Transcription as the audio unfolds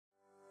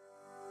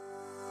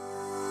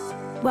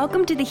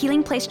Welcome to the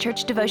Healing Place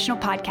Church Devotional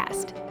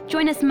Podcast.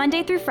 Join us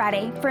Monday through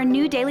Friday for a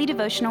new daily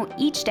devotional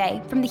each day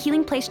from the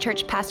Healing Place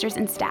Church pastors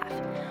and staff.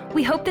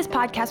 We hope this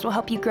podcast will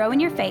help you grow in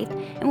your faith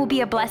and will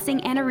be a blessing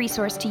and a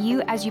resource to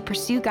you as you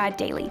pursue God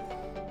daily.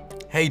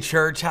 Hey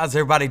church, how's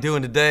everybody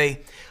doing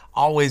today?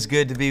 Always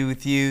good to be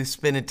with you,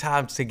 spending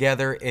time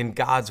together in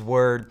God's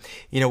Word.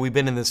 You know, we've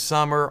been in the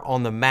Summer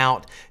on the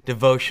Mount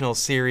devotional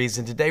series,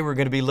 and today we're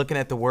going to be looking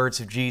at the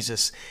words of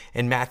Jesus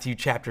in Matthew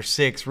chapter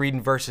 6,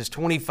 reading verses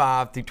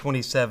 25 through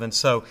 27.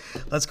 So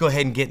let's go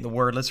ahead and get in the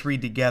Word. Let's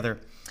read together.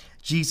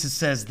 Jesus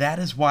says, "That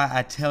is why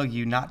I tell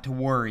you not to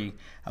worry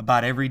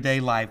about everyday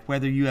life,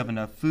 whether you have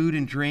enough food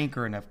and drink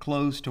or enough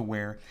clothes to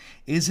wear.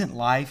 Isn't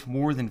life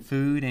more than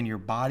food and your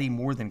body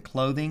more than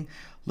clothing?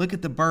 Look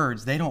at the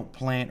birds. They don't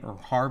plant or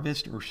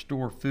harvest or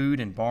store food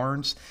in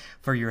barns,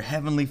 for your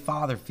heavenly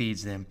Father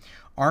feeds them.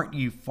 Aren't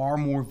you far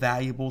more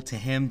valuable to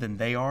Him than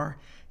they are?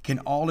 Can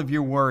all of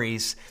your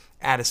worries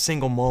add a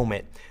single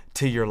moment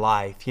to your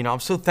life?" You know, I'm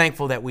so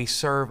thankful that we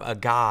serve a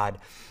God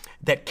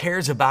that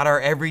cares about our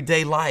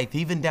everyday life,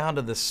 even down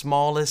to the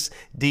smallest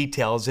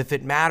details. If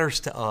it matters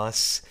to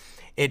us,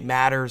 it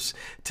matters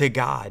to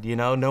God. You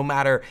know, no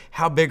matter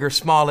how big or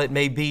small it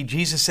may be,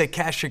 Jesus said,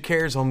 "Cast your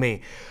cares on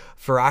me,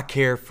 for I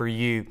care for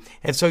you."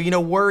 And so, you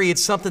know, worry,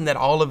 it's something that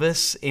all of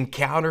us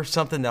encounter,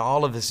 something that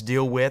all of us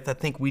deal with. I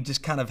think we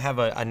just kind of have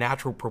a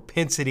natural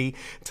propensity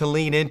to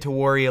lean into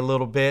worry a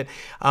little bit.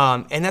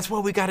 And that's why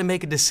we got to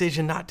make a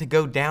decision not to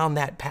go down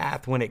that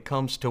path when it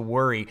comes to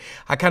worry.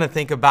 I kind of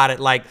think about it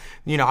like,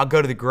 you know, I'll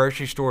go to the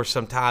grocery store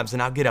sometimes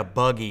and I'll get a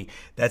buggy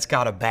that's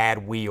got a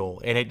bad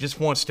wheel and it just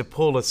wants to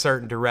pull a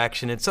certain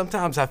direction. And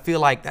sometimes I feel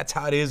like that's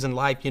how it is in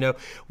life. You know,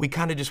 we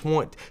kind of just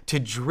want to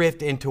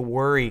drift into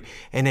worry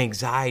and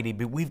anxiety.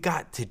 But we've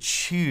got to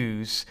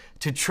choose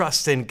to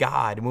trust in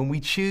God. And when we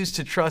choose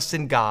to trust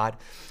in God,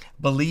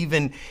 believe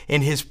in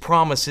His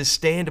promises,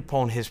 stand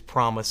upon His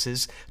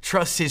promises,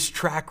 trust His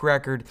track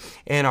record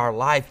in our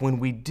life, when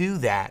we do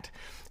that,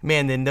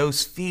 man, then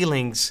those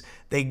feelings,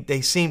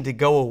 they seem to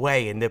go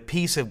away and the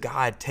peace of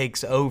God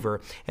takes over.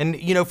 And,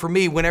 you know, for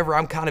me, whenever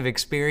I'm kind of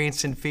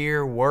experiencing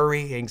fear,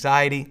 worry,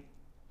 anxiety,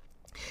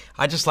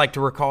 I just like to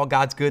recall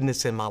God's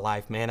goodness in my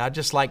life, man. I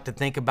just like to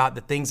think about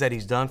the things that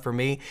He's done for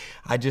me.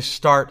 I just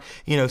start,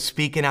 you know,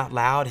 speaking out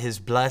loud His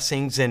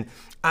blessings. And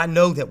I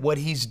know that what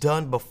He's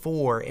done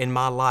before in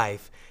my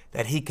life,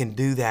 that He can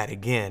do that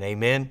again.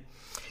 Amen.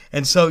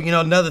 And so, you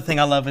know, another thing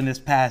I love in this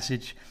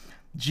passage,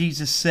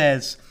 Jesus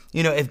says,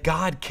 you know, if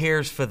God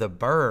cares for the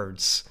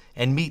birds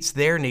and meets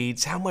their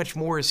needs, how much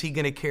more is He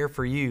going to care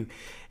for you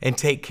and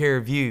take care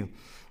of you?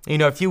 You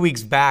know, a few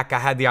weeks back, I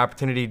had the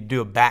opportunity to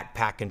do a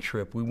backpacking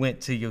trip. We went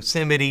to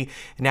Yosemite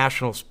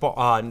National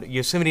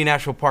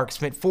Park,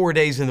 spent 4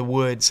 days in the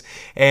woods,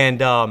 and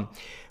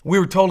we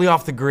were totally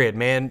off the grid,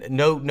 man.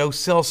 No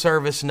cell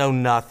service, no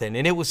nothing.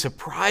 And it was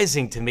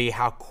surprising to me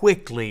how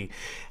quickly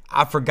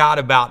I forgot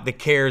about the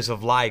cares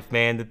of life,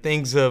 man. The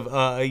things of,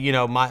 you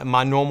know,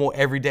 my normal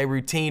everyday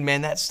routine,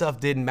 man, that stuff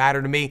didn't matter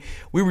to me.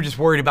 We were just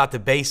worried about the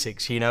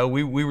basics, you know.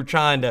 We were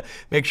trying to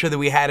make sure that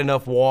we had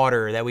enough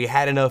water, that we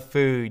had enough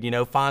food, you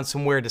know, find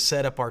somewhere to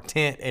set up our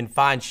tent and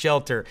find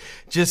shelter,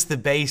 just the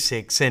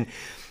basics. And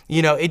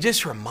you know, it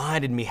just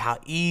reminded me how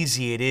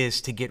easy it is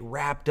to get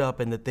wrapped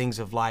up in the things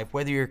of life,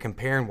 whether you're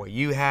comparing what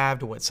you have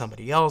to what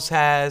somebody else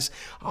has,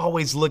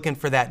 always looking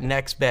for that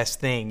next best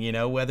thing, you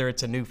know, whether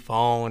it's a new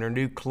phone or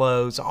new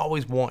clothes,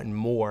 always wanting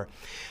more.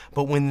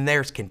 But when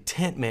there's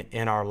contentment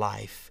in our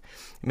life,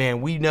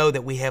 man, we know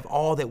that we have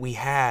all that we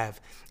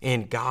have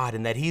in God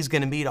and that He's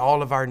going to meet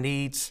all of our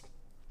needs.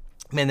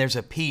 Man, there's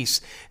a peace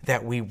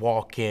that we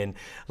walk in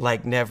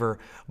like never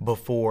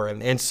before.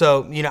 And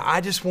so, you know,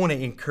 I just want to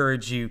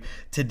encourage you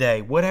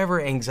today,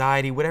 whatever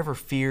anxiety, whatever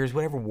fears,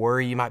 whatever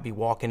worry you might be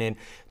walking in,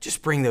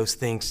 just bring those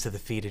things to the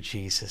feet of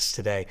Jesus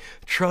today.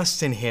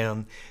 Trust in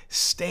Him,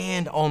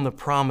 stand on the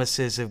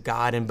promises of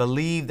God, and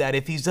believe that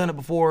if He's done it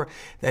before,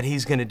 that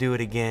He's going to do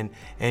it again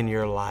in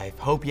your life.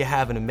 Hope you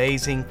have an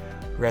amazing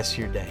rest of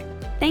your day.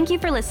 Thank you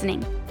for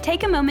listening.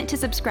 Take a moment to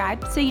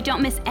subscribe so you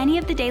don't miss any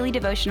of the daily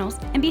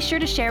devotionals, and be sure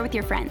to share with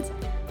your friends.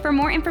 For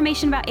more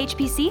information about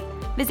HPC,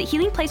 visit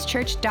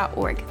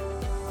healingplacechurch.org.